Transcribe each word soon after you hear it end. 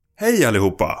Hej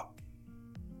allihopa!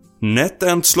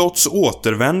 NetEnt Slots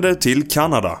återvänder till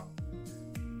Kanada.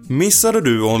 Missade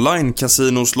du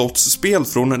online-casino-slots-spel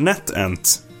från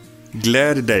NetEnt?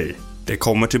 Gläd dig, det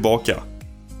kommer tillbaka.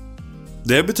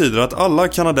 Det betyder att alla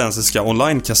kanadensiska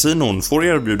online-kasinon får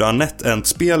erbjuda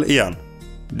NetEnt-spel igen.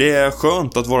 Det är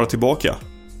skönt att vara tillbaka.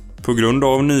 På grund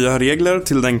av nya regler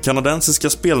till den kanadensiska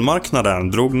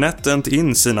spelmarknaden drog NetEnt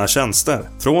in sina tjänster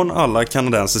från alla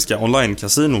kanadensiska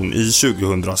online-kasinon i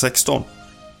 2016.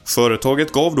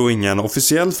 Företaget gav då ingen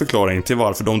officiell förklaring till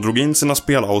varför de drog in sina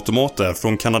spelautomater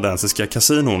från kanadensiska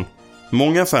kasinon.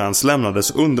 Många fans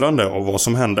lämnades undrande av vad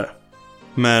som hände.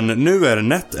 Men nu är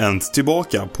NetEnt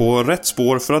tillbaka på rätt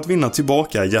spår för att vinna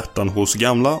tillbaka hjärtan hos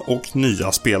gamla och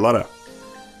nya spelare.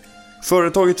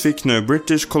 Företaget fick nu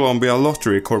British Columbia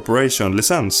Lottery Corporation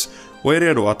licens och är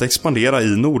redo att expandera i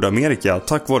Nordamerika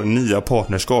tack vare nya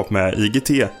partnerskap med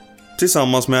IGT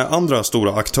tillsammans med andra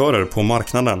stora aktörer på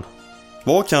marknaden.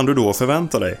 Vad kan du då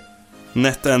förvänta dig?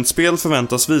 NetEnt-spel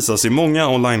förväntas visas i många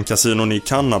online-kasinon i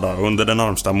Kanada under de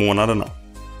närmsta månaderna.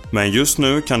 Men just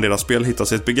nu kan deras spel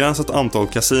hittas i ett begränsat antal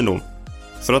kasinon.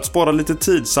 För att spara lite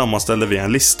tid sammanställer vi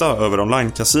en lista över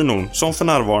online-kasinon som för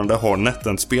närvarande har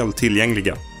NetEnt-spel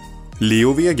tillgängliga.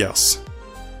 Leo Vegas,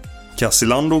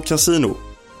 Casilando Casino,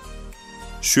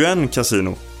 21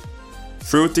 Casino,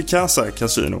 Fruity Casa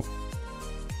Casino,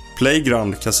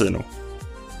 Playground Casino,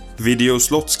 Video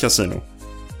Slots Casino.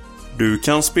 Du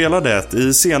kan spela det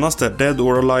i senaste Dead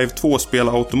or Alive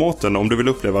 2-spelautomaten om du vill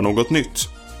uppleva något nytt.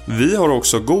 Vi har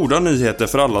också goda nyheter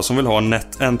för alla som vill ha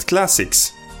NetEnt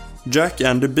Classics, Jack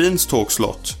and the Beanstalk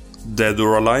Slot, Dead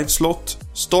or Alive Slot,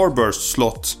 Starburst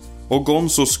Slot och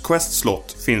Gonzos Quest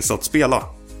Slot finns att spela.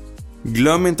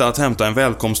 Glöm inte att hämta en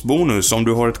välkomstbonus om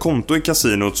du har ett konto i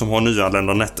kasinot som har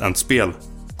nyanlända NetEnt-spel.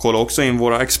 Kolla också in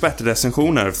våra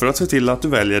expertrecensioner för att se till att du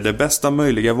väljer det bästa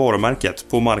möjliga varumärket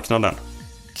på marknaden.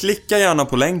 Klicka gärna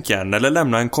på länken eller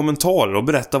lämna en kommentar och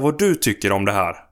berätta vad du tycker om det här.